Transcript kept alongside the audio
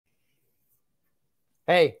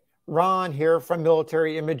Hey, Ron here from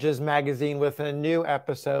Military Images Magazine with a new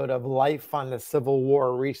episode of Life on the Civil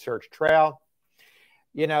War Research Trail.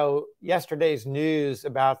 You know, yesterday's news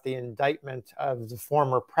about the indictment of the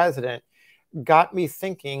former president got me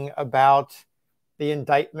thinking about the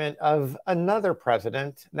indictment of another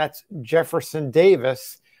president, and that's Jefferson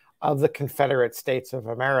Davis of the Confederate States of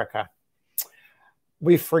America.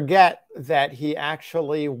 We forget that he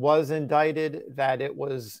actually was indicted, that it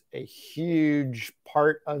was a huge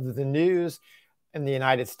part of the news in the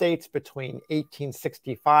United States between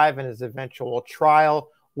 1865 and his eventual trial,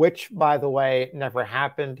 which, by the way, never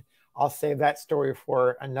happened. I'll save that story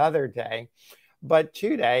for another day. But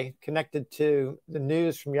today, connected to the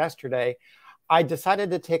news from yesterday, I decided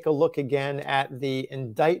to take a look again at the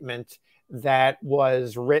indictment that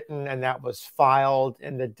was written and that was filed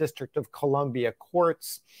in the District of Columbia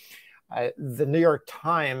courts. The New York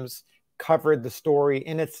Times covered the story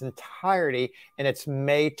in its entirety in its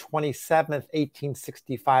May 27th,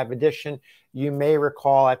 1865 edition. You may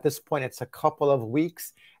recall at this point, it's a couple of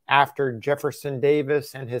weeks after Jefferson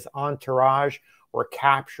Davis and his entourage were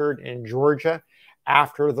captured in Georgia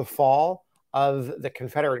after the fall of the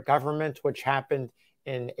Confederate government, which happened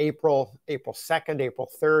in April 2nd, April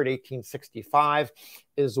 3rd, 1865,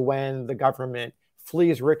 is when the government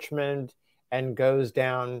flees Richmond and goes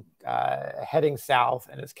down, heading south,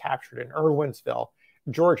 and is captured in Irwinsville,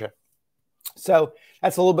 Georgia. So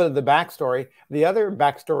that's a little bit of the backstory. The other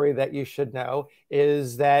backstory that you should know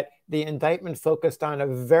is that the indictment focused on a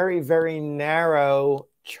very, very narrow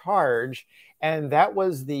charge, and that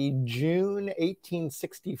was the June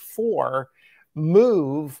 1864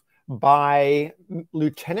 move by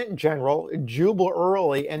Lieutenant General Jubal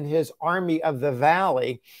Early and his Army of the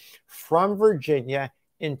Valley from Virginia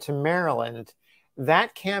into Maryland.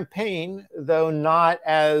 That campaign, though not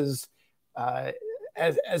as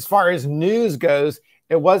far as news goes,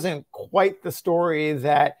 it wasn't quite the story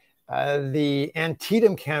that the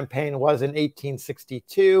Antietam campaign was in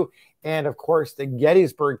 1862, and of course the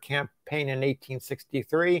Gettysburg campaign in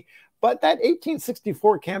 1863. But that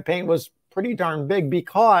 1864 campaign was pretty darn big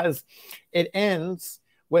because it ends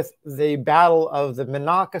with the Battle of the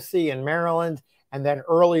Monocacy in Maryland, and then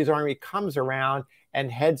Early's army comes around and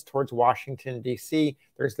heads towards Washington, D.C.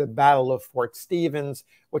 There's the Battle of Fort Stevens,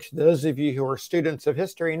 which those of you who are students of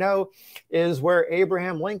history know is where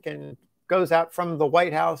Abraham Lincoln goes out from the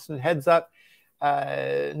White House and heads up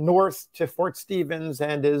north to Fort Stevens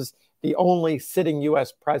and is the only sitting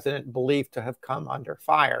U.S. president believed to have come under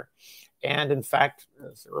fire. And in fact,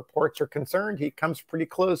 as the reports are concerned, he comes pretty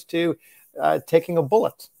close to taking a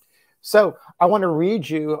bullet. So I want to read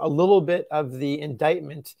you a little bit of the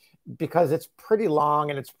indictment because it's pretty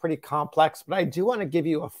long and it's pretty complex, but I do want to give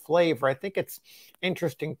you a flavor. I think it's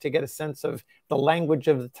interesting to get a sense of the language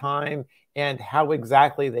of the time and how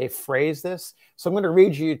exactly they phrase this. So I'm going to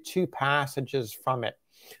read you two passages from it.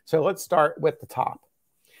 So let's start with the top.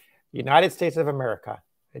 United States of America,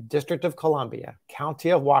 District of Columbia,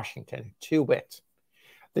 County of Washington, to wit,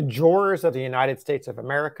 the jurors of the United States of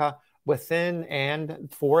America within and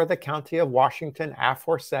for the County of Washington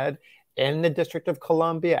aforesaid, in the District of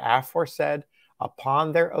Columbia aforesaid,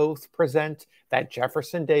 upon their oath present that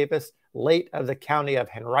Jefferson Davis, late of the County of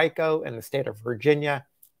Henrico in the state of Virginia,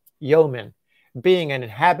 yeoman, being an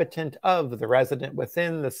inhabitant of the resident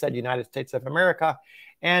within the said United States of America,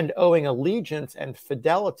 and owing allegiance and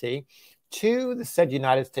fidelity to the said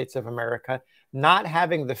United States of America, not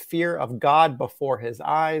having the fear of God before his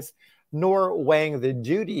eyes, nor weighing the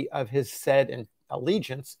duty of his said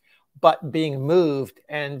allegiance, but being moved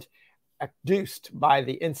and adduced by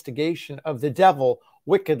the instigation of the devil,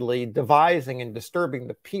 wickedly devising and disturbing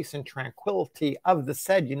the peace and tranquility of the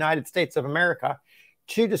said United States of America,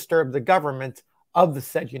 to disturb the government of the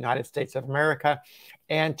said United States of America,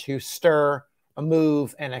 and to stir,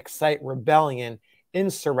 move, and excite rebellion,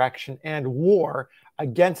 insurrection, and war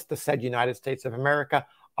against the said United States of America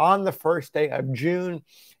on the first day of June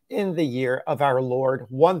in the year of our Lord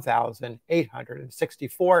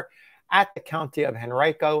 1864 at the County of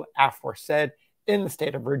Henrico aforesaid in the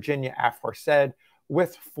state of Virginia aforesaid,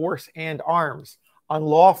 with force and arms,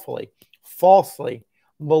 unlawfully, falsely,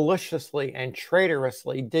 maliciously, and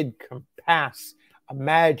traitorously did compass,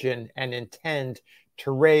 imagine, and intend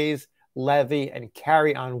to raise, levy, and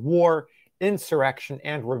carry on war, insurrection,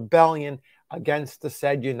 and rebellion against the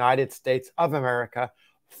said United States of America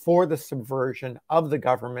for the subversion of the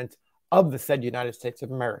government of the said United States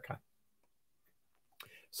of America.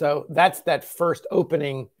 So that's that first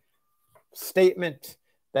opening statement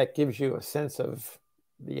that gives you a sense of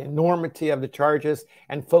the enormity of the charges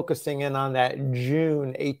and focusing in on that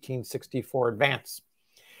June 1864 advance.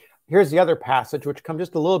 here's the other passage, which comes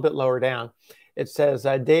just a little bit lower down. It says,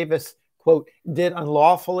 Davis, quote, did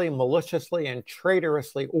unlawfully, maliciously, and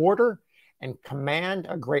traitorously order and command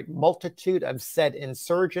a great multitude of said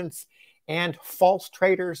insurgents and false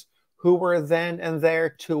traitors who were then and there,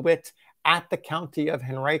 to wit, at the county of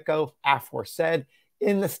Henrico aforesaid,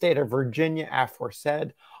 in the state of Virginia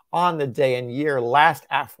aforesaid, on the day and year last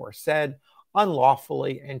aforesaid,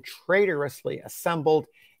 unlawfully and traitorously assembled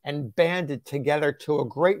and banded together to a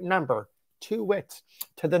great number, to wit,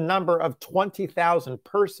 to the number of 20,000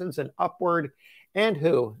 persons and upward, and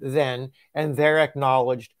who then and there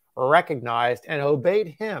acknowledged, recognized, and obeyed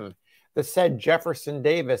him, the said Jefferson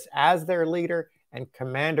Davis, as their leader and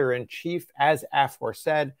commander-in-chief as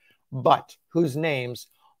aforesaid, but whose names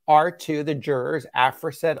are to the jurors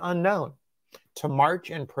aforesaid unknown, to march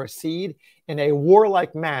and proceed in a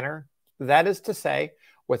warlike manner, that is to say,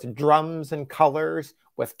 with drums and colors,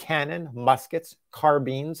 with cannon, muskets,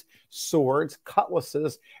 carbines, swords,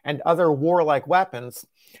 cutlasses, and other warlike weapons,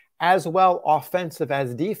 as well offensive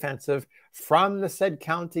as defensive, from the said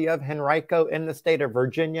county of Henrico in the state of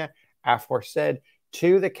Virginia, aforesaid,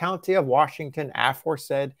 to the county of Washington,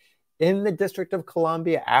 aforesaid, in the District of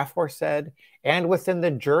Columbia, aforesaid, and within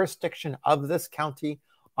the jurisdiction of this county,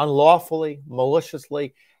 unlawfully,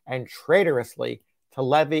 maliciously, and traitorously, to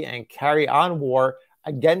levy and carry on war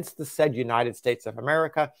against the said United States of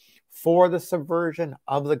America for the subversion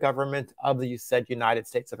of the government of the said United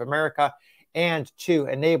States of America, and to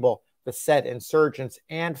enable the said insurgents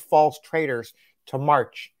and false traitors to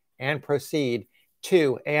march and proceed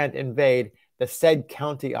to and invade the said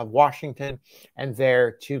county of Washington, and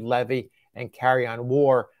there to levy and carry on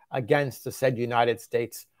war against the said United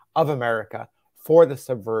States of America for the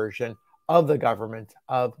subversion of the government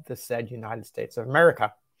of the said United States of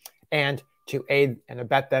America, and to aid and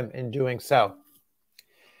abet them in doing so.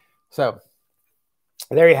 So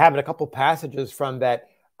there you have it, a couple passages from that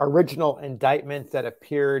original indictment that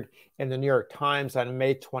appeared in the New York Times on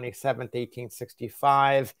May 27th,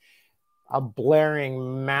 1865. A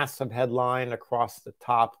blaring, massive headline across the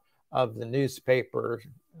top of the newspaper,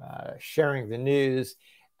 sharing the news.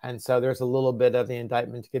 And so there's a little bit of the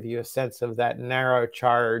indictment to give you a sense of that narrow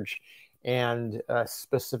charge, and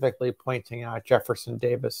specifically pointing out Jefferson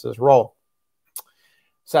Davis's role.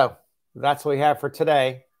 So that's what we have for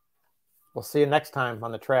today. We'll see you next time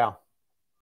on the trail.